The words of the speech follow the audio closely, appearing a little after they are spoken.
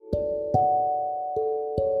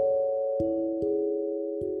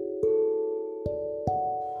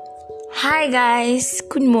Hi guys,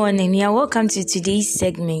 good morning. You're welcome to today's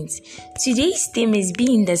segment. Today's theme is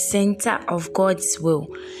being the center of God's will.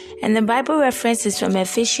 And the Bible reference is from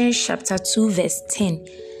Ephesians chapter 2 verse 10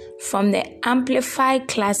 from the Amplified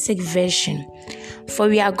Classic Version. For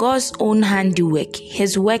we are God's own handiwork,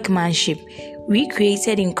 His workmanship,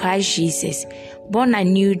 recreated in Christ Jesus, born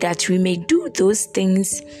anew that we may do those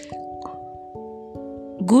things,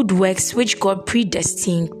 good works which God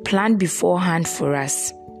predestined, planned beforehand for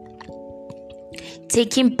us.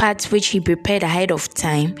 Taking paths which He prepared ahead of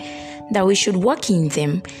time, that we should walk in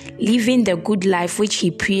them, living the good life which He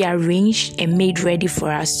prearranged and made ready for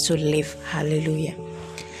us to live. Hallelujah.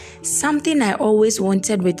 Something I always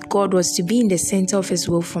wanted with God was to be in the center of His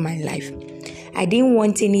will for my life. I didn't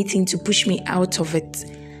want anything to push me out of it.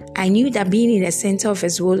 I knew that being in the center of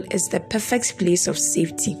His will is the perfect place of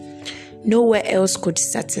safety. Nowhere else could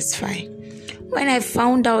satisfy. When I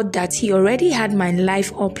found out that He already had my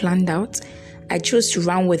life all planned out, I chose to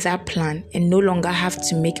run with that plan and no longer have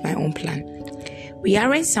to make my own plan. We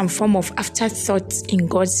aren't some form of afterthought in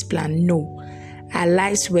God's plan, no. Our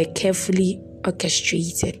lives were carefully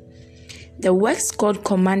orchestrated. The works God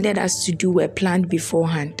commanded us to do were planned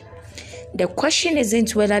beforehand. The question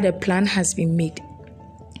isn't whether the plan has been made.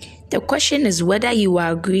 The question is whether you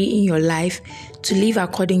will agree in your life to live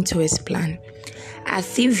according to His plan. Our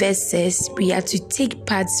theme verse says we are to take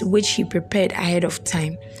paths which He prepared ahead of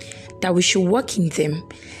time, that we should walk in them,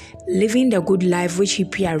 living the good life which He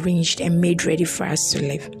prearranged and made ready for us to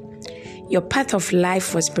live. Your path of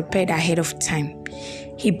life was prepared ahead of time.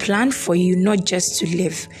 He planned for you not just to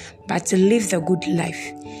live, but to live the good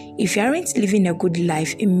life. If you aren't living a good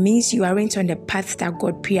life, it means you aren't on the path that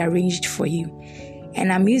God prearranged for you.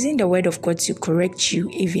 And I'm using the word of God to correct you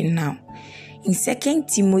even now. In 2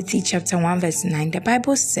 Timothy chapter 1 verse 9, the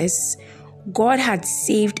Bible says, God had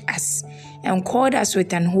saved us and called us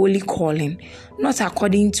with an holy calling, not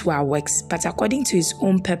according to our works, but according to His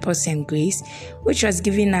own purpose and grace, which was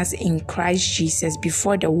given us in Christ Jesus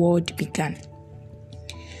before the world began.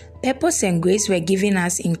 Purpose and grace were given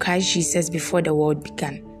us in Christ Jesus before the world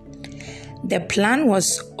began. The plan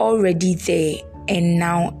was already there, and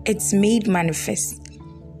now it's made manifest.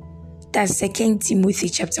 That's 2 Timothy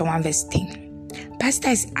chapter 1 verse 10. Pastor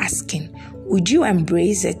is asking, would you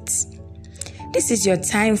embrace it? This is your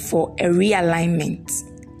time for a realignment.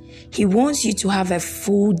 He wants you to have a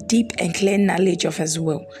full, deep, and clear knowledge of His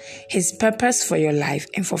will, His purpose for your life,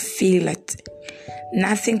 and fulfill it.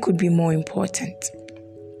 Nothing could be more important.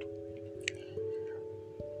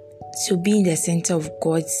 So be in the center of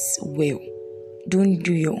God's will. Don't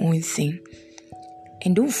do your own thing.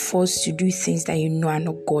 And don't force to do things that you know are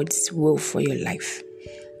not God's will for your life.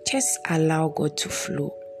 Just allow God to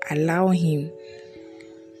flow. Allow Him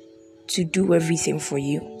to do everything for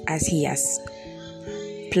you as He has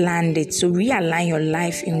planned it. So realign your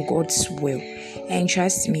life in God's will. And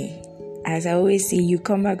trust me, as I always say, you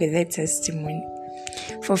come back with a testimony.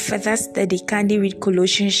 For further study, kindly read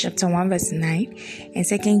Colossians chapter 1 verse 9 and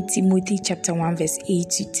 2 Timothy chapter 1 verse 8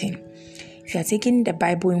 to 10. If you are taking the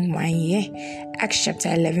Bible in 1 year, Acts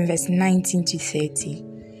chapter 11 verse 19 to 30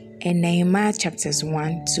 and Nehemiah chapters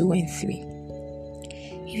 1, 2 and 3.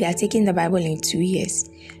 If you are taking the Bible in 2 years,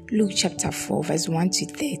 Luke chapter 4 verse 1 to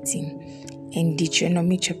 13 and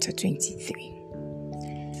Deuteronomy chapter 23.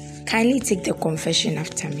 Kindly take the confession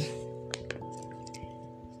after me.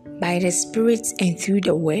 By the Spirit and through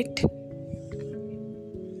the Word,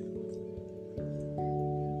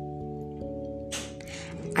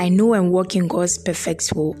 I know and walk in God's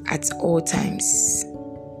perfect will at all times.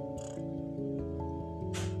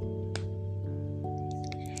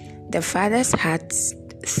 The Father's heart,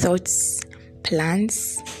 thoughts,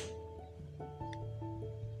 plans,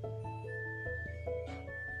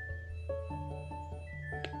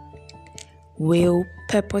 will,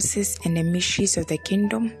 purposes, and the mysteries of the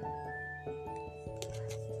kingdom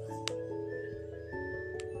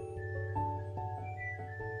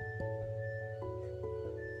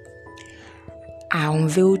are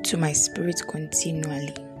unveiled to my spirit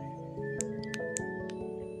continually.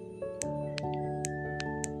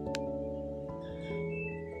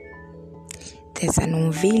 There's an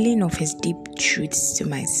unveiling of His deep truths to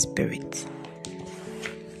my spirit.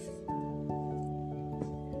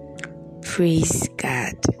 Praise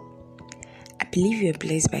God. I believe you're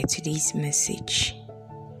blessed by today's message.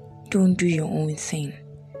 Don't do your own thing.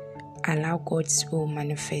 Allow God's will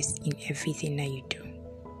manifest in everything that you do.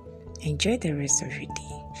 Enjoy the rest of your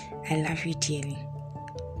day. I love you dearly.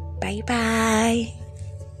 Bye bye.